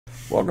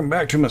Welcome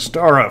back to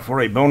Mystara for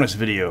a bonus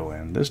video,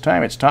 and this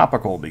time it's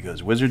topical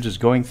because Wizards is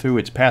going through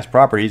its past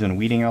properties and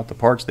weeding out the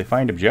parts they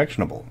find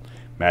objectionable.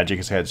 Magic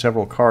has had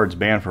several cards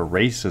banned for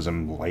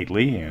racism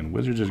lately, and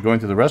Wizards is going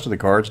through the rest of the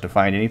cards to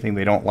find anything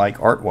they don't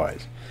like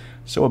art-wise.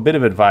 So a bit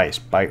of advice,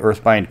 buy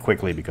Earthbind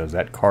quickly because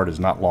that card is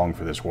not long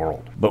for this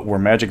world. But where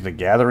Magic the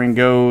Gathering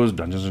goes,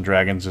 Dungeons &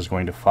 Dragons is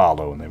going to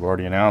follow, and they've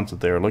already announced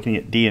that they are looking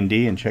at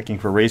D&D and checking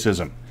for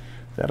racism.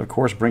 That, of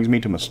course, brings me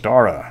to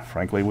Mystara.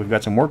 Frankly, we've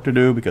got some work to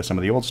do because some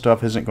of the old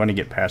stuff isn't going to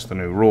get past the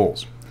new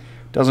rules.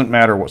 Doesn't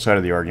matter what side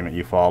of the argument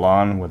you fall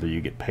on, whether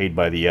you get paid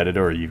by the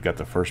editor or you've got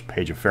the first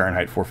page of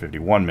Fahrenheit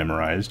 451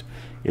 memorized.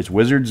 It's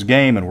Wizards'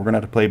 game, and we're going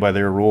to have to play by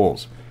their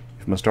rules.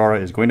 If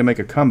Mystara is going to make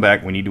a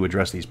comeback, we need to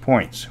address these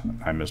points.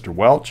 I'm Mr.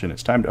 Welch, and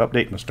it's time to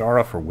update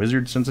Mystara for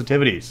Wizard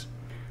sensitivities.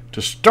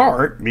 To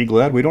start, be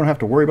glad we don't have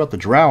to worry about the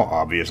drow,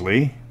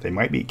 obviously. They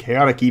might be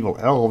chaotic evil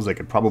elves that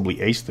could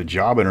probably ace the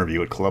job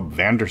interview at Club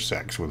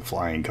Vandersex with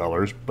flying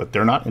colors, but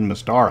they're not in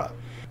Mystara.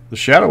 The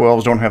shadow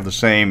elves don't have the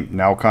same,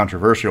 now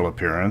controversial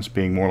appearance,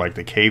 being more like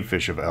the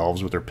cavefish of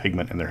elves with their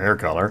pigment and their hair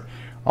color.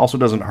 Also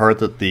doesn't hurt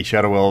that the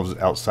shadow elves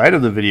outside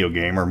of the video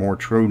game are more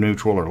true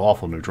neutral or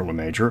lawful neutral in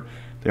nature.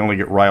 They only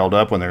get riled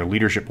up when their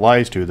leadership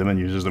lies to them and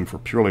uses them for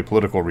purely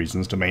political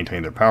reasons to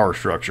maintain their power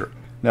structure.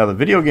 Now, the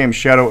video game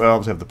Shadow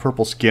Elves have the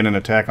purple skin and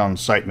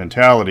attack-on-sight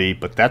mentality,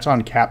 but that's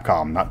on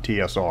Capcom, not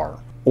TSR.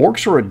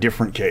 Orcs are a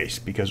different case,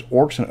 because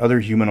orcs and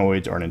other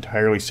humanoids are an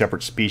entirely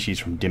separate species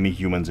from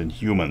demi-humans and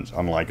humans,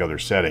 unlike other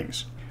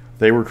settings.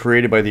 They were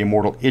created by the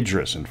immortal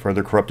Idris and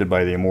further corrupted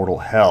by the immortal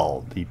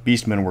Hel. The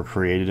Beastmen were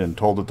created and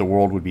told that the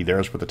world would be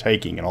theirs for the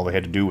taking, and all they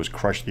had to do was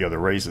crush the other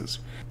races.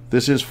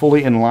 This is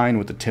fully in line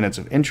with the tenets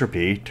of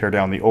entropy: tear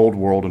down the old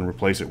world and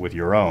replace it with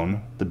your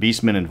own. The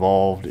Beastmen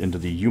evolved into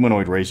the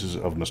humanoid races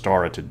of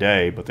Mystara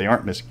today, but they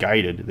aren't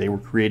misguided, they were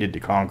created to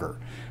conquer.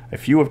 A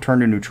few have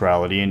turned to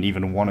neutrality, and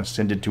even one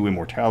ascended to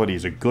immortality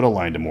as a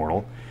good-aligned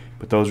immortal,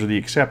 but those are the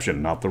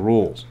exception, not the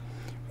rules.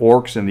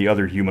 Orcs and the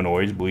other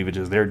humanoids believe it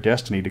is their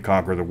destiny to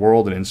conquer the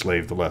world and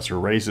enslave the lesser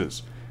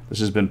races. This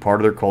has been part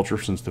of their culture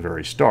since the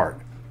very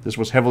start. This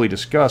was heavily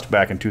discussed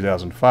back in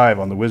 2005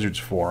 on the Wizards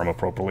forum,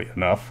 appropriately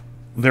enough.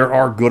 There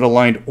are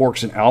good-aligned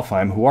orcs in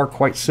Alfheim who are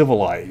quite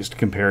civilized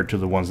compared to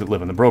the ones that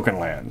live in the Broken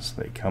Lands.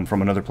 They come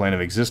from another plane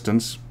of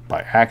existence,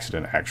 by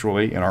accident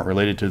actually, and aren't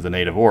related to the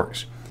native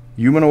orcs.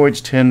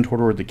 Humanoids tend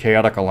toward the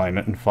chaotic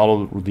alignment and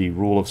follow the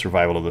rule of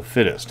survival of the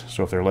fittest,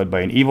 so if they're led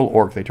by an evil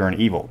orc, they turn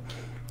evil.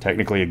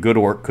 Technically, a good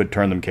orc could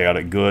turn them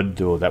chaotic good,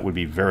 though that would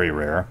be very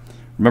rare.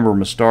 Remember,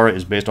 Mystara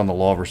is based on the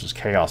law versus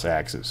chaos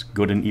axis.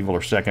 Good and evil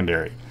are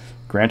secondary.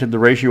 Granted, the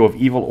ratio of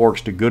evil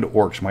orcs to good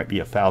orcs might be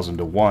 1,000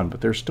 to 1, but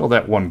there's still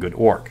that one good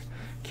orc.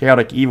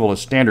 Chaotic evil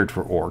is standard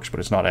for orcs, but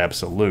it's not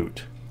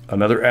absolute.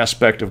 Another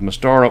aspect of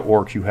Mystara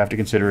orcs you have to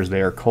consider is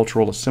they are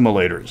cultural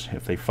assimilators.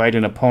 If they fight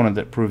an opponent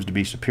that proves to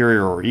be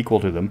superior or equal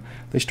to them,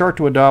 they start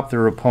to adopt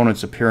their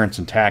opponent's appearance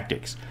and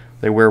tactics.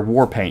 They wear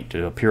war paint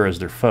to appear as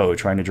their foe,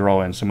 trying to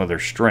draw in some of their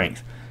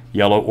strength.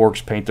 Yellow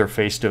orcs paint their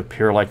face to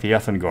appear like the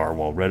Ethengar,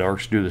 while red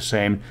orcs do the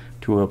same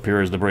to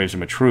appear as the Braves of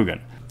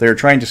Matrugan. They are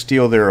trying to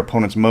steal their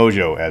opponent's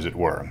mojo, as it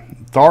were.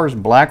 Thar's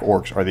black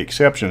orcs are the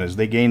exception, as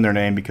they gain their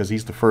name because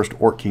he's the first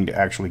orc king to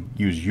actually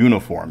use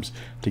uniforms,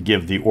 to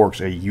give the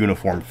orcs a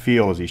uniform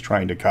feel as he's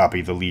trying to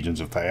copy the legions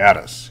of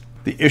Thyatus.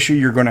 The issue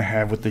you're going to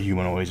have with the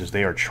humanoids is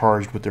they are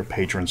charged with their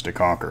patrons to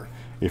conquer.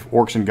 If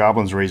orcs and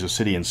goblins raise a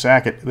city and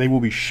sack it, they will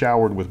be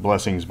showered with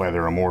blessings by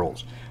their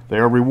immortals. They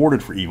are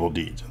rewarded for evil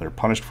deeds, and they're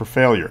punished for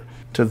failure.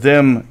 To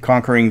them,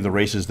 conquering the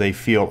races they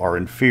feel are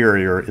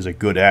inferior is a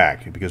good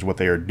act, because what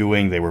they are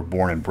doing they were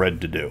born and bred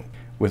to do.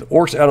 With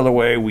orcs out of the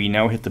way, we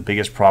now hit the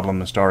biggest problem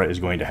Mystara is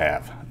going to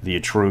have: the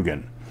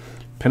Etrugan.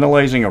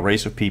 Penalizing a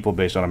race of people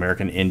based on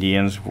American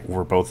Indians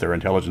for both their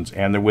intelligence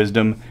and their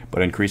wisdom,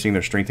 but increasing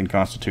their strength and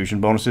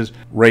constitution bonuses,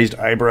 raised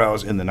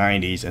eyebrows in the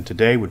 90s, and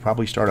today would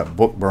probably start a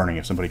book burning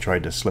if somebody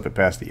tried to slip it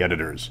past the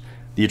editors.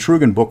 The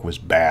Etrugan book was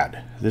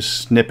bad. This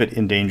snippet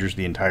endangers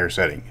the entire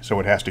setting, so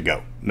it has to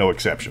go. No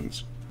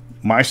exceptions.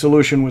 My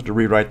solution was to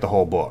rewrite the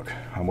whole book.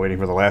 I'm waiting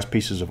for the last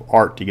pieces of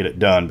art to get it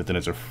done, but then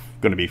it's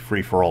going to be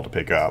free-for-all to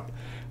pick up.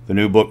 The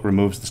new book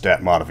removes the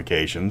stat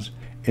modifications.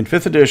 In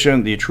 5th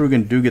edition, the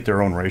Etrugan do get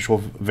their own racial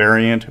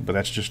variant, but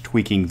that's just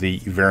tweaking the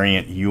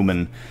variant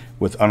human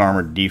with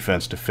unarmored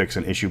defense to fix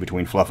an issue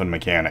between fluff and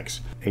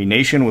mechanics. A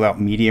nation without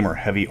medium or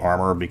heavy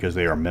armor because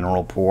they are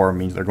mineral poor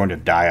means they're going to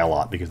die a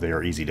lot because they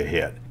are easy to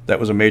hit. That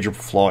was a major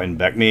flaw in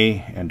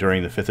Beckme, and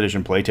during the 5th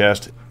edition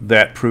playtest,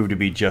 that proved to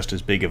be just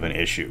as big of an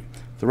issue.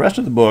 The rest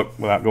of the book,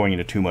 without going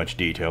into too much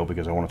detail,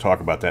 because I want to talk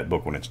about that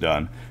book when it's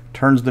done,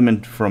 turns them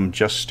in from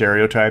just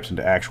stereotypes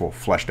into actual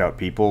fleshed-out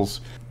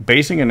peoples.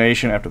 Basing a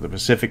nation after the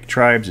Pacific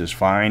tribes is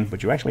fine,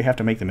 but you actually have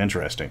to make them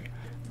interesting.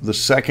 The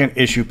second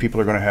issue people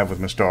are going to have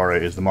with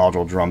Mystara is the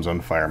module Drums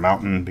on Fire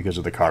Mountain because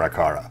of the Kara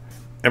Kara.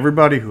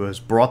 Everybody who has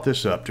brought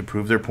this up to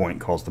prove their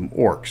point calls them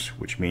orcs,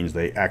 which means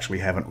they actually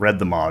haven't read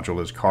the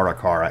module, as Kara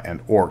Kara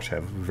and orcs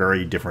have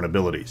very different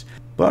abilities.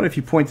 But if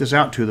you point this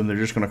out to them, they're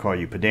just going to call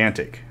you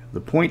pedantic. The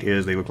point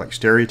is they look like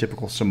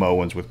stereotypical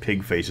Samoans with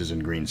pig faces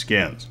and green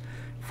skins.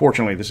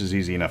 Fortunately, this is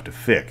easy enough to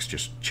fix.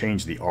 Just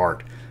change the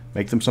art.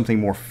 Make them something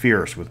more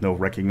fierce with no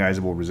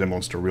recognizable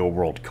resemblance to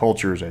real-world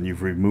cultures, and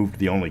you've removed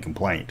the only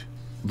complaint.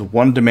 The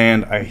one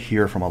demand I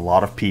hear from a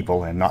lot of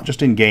people, and not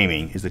just in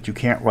gaming, is that you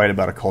can't write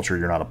about a culture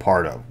you're not a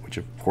part of, which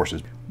of course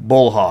is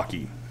bull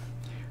hockey.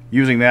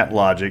 Using that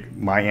logic,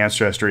 my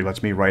ancestry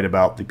lets me write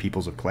about the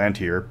peoples of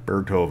Clantyr,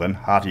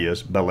 Berghoven,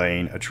 Hatius,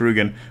 Belain,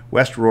 Etrugan,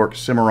 West Rourke,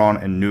 Cimarron,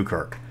 and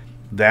Newkirk.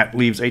 That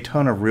leaves a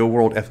ton of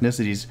real-world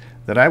ethnicities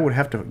that I would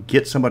have to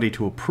get somebody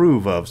to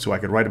approve of so I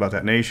could write about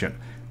that nation.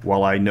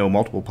 While I know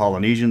multiple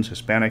Polynesians,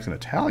 Hispanics, and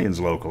Italians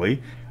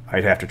locally,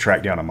 I'd have to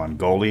track down a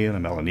Mongolian, a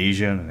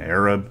Melanesian, an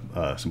Arab,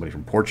 somebody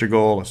from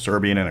Portugal, a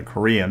Serbian, and a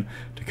Korean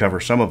to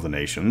cover some of the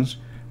nations.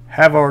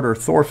 Havard or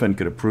Thorfinn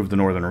could approve the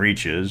Northern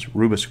Reaches.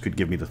 Rubus could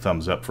give me the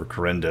thumbs up for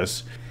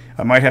Corindus.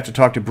 I might have to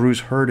talk to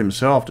Bruce Hurd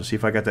himself to see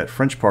if I got that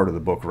French part of the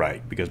book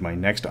right, because my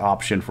next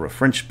option for a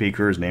French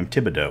speaker is named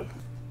Thibodeau.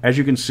 As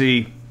you can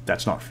see,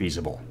 that's not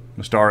feasible.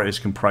 Mystara is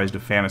comprised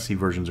of fantasy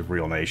versions of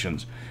real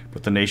nations,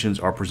 but the nations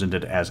are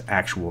presented as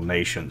actual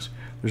nations.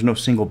 There's no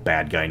single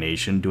bad guy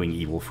nation doing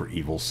evil for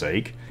evil's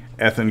sake.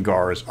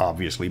 Ethengar is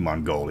obviously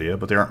Mongolia,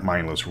 but they aren't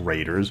mindless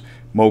raiders.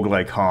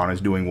 Moglai Khan is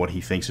doing what he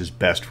thinks is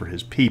best for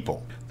his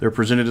people. They're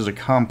presented as a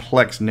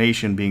complex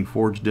nation being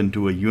forged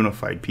into a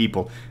unified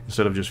people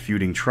instead of just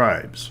feuding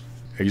tribes.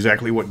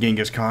 Exactly what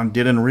Genghis Khan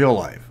did in real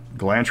life.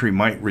 Galantry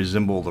might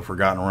resemble the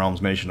Forgotten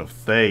Realms nation of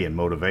Thay in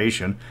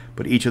motivation,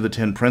 but each of the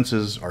 10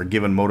 princes are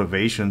given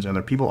motivations, and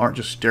their people aren't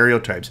just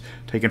stereotypes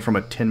taken from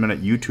a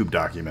 10-minute YouTube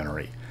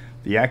documentary.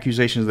 The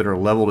accusations that are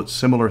leveled at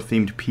similar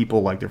themed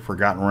people like the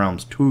Forgotten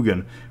Realms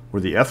Tugan,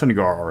 where the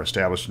Ethengar are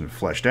established and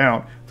fleshed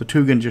out, the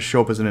Tugan just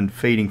show up as an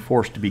invading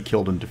force to be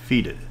killed and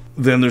defeated.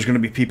 Then there's going to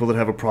be people that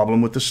have a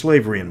problem with the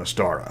slavery in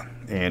Mystara,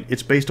 and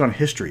it's based on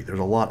history. There's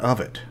a lot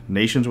of it.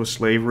 Nations with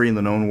slavery in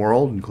the known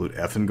world include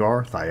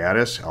Ethengar,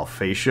 Thyattis,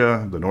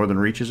 Alphatia, the Northern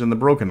Reaches, and the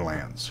Broken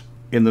Lands.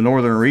 In the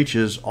Northern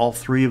Reaches, all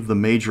 3 of the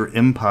major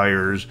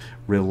empires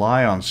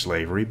rely on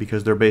slavery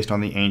because they're based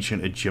on the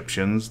ancient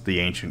Egyptians, the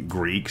ancient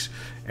Greeks,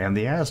 and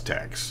the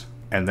Aztecs.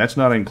 And that's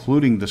not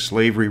including the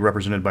slavery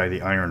represented by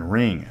the Iron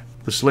Ring.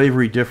 The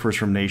slavery differs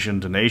from nation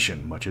to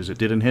nation, much as it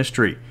did in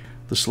history.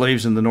 The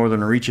slaves in the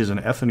Northern Reaches and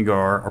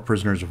Ethengar are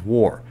prisoners of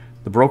war.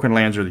 The Broken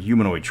Lands are the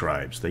humanoid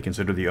tribes. They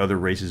consider the other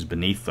races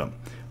beneath them.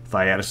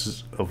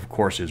 Thyattis, of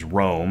course, is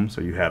Rome,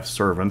 so you have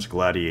servants,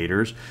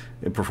 gladiators,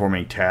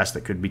 performing tasks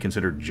that could be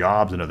considered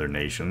jobs in other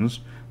nations.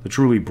 The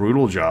truly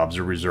brutal jobs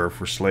are reserved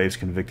for slaves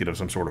convicted of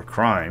some sort of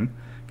crime.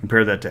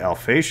 Compare that to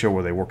Alphatia,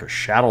 where they work as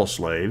chattel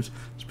slaves,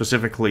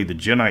 specifically the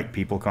Genite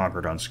people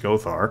conquered on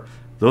Scothar.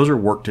 Those are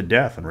worked to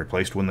death and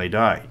replaced when they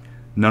die.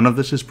 None of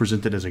this is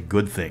presented as a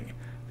good thing.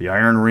 The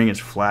Iron Ring is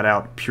flat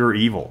out pure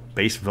evil,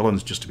 base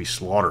villains just to be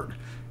slaughtered.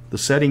 The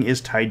setting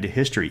is tied to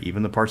history,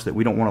 even the parts that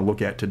we don't want to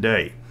look at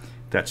today.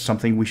 That's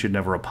something we should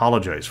never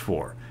apologize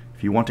for.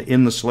 If you want to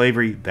end the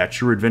slavery, that's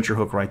your adventure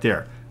hook right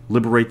there.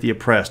 Liberate the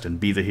oppressed and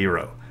be the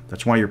hero.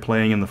 That's why you're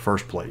playing in the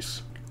first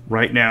place.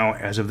 Right now,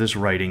 as of this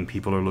writing,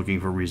 people are looking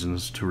for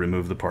reasons to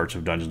remove the parts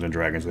of Dungeons &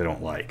 Dragons they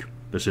don't like.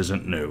 This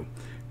isn't new.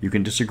 You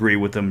can disagree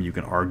with them, you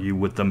can argue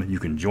with them, you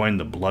can join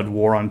the blood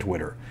war on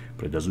Twitter,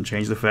 but it doesn't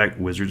change the fact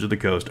Wizards of the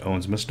Coast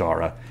owns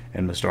Mystara,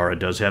 and Mystara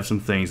does have some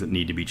things that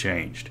need to be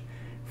changed.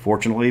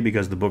 Fortunately,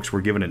 because the books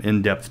were given an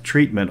in-depth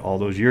treatment all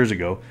those years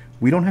ago,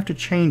 we don't have to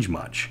change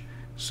much.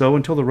 So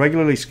until the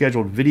regularly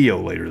scheduled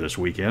video later this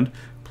weekend,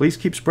 please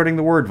keep spreading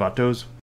the word, Vatos.